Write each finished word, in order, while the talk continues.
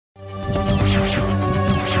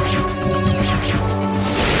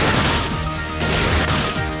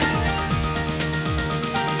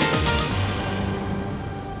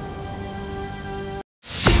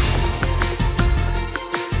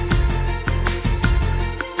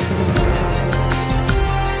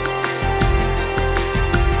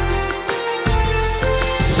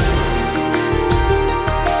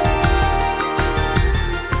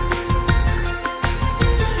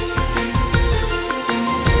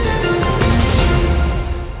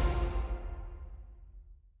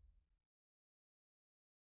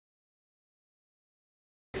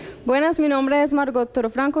Buenas, mi nombre es Margot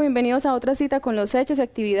Toro Franco, bienvenidos a otra cita con los hechos y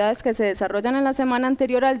actividades que se desarrollan en la semana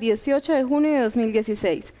anterior al 18 de junio de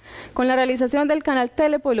 2016. Con la realización del canal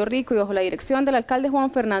Tele Pueblo Rico y bajo la dirección del alcalde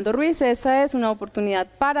Juan Fernando Ruiz, esta es una oportunidad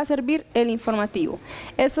para servir el informativo.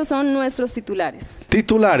 Estos son nuestros titulares.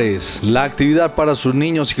 Titulares. La actividad para sus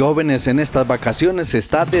niños y jóvenes en estas vacaciones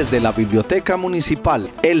está desde la Biblioteca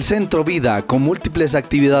Municipal. El Centro Vida, con múltiples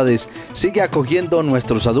actividades, sigue acogiendo a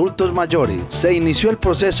nuestros adultos mayores. Se inició el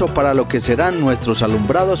proceso para lo que serán nuestros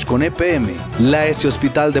alumbrados con EPM. La ESE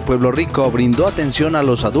Hospital de Pueblo Rico brindó atención a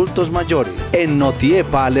los adultos mayores. En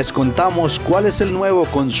Notiepa les contamos cuál es el nuevo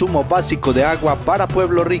consumo básico de agua para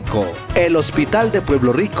Pueblo Rico. El Hospital de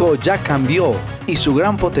Pueblo Rico ya cambió y su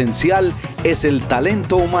gran potencial es el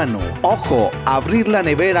talento humano. Ojo, abrir la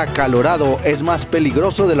nevera acalorado es más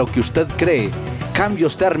peligroso de lo que usted cree.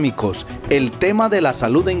 Cambios térmicos, el tema de la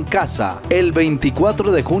salud en casa. El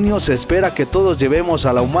 24 de junio se espera que todos llevemos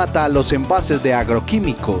a la humata los envases de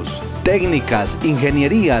agroquímicos. Técnicas,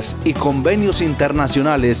 ingenierías y convenios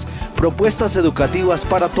internacionales, propuestas educativas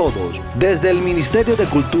para todos. Desde el Ministerio de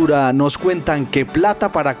Cultura nos cuentan que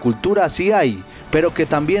plata para cultura sí hay, pero que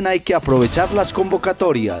también hay que aprovechar las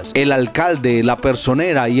convocatorias. El alcalde, la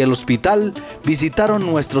personera y el hospital visitaron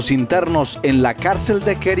nuestros internos en la cárcel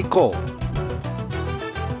de Jericó.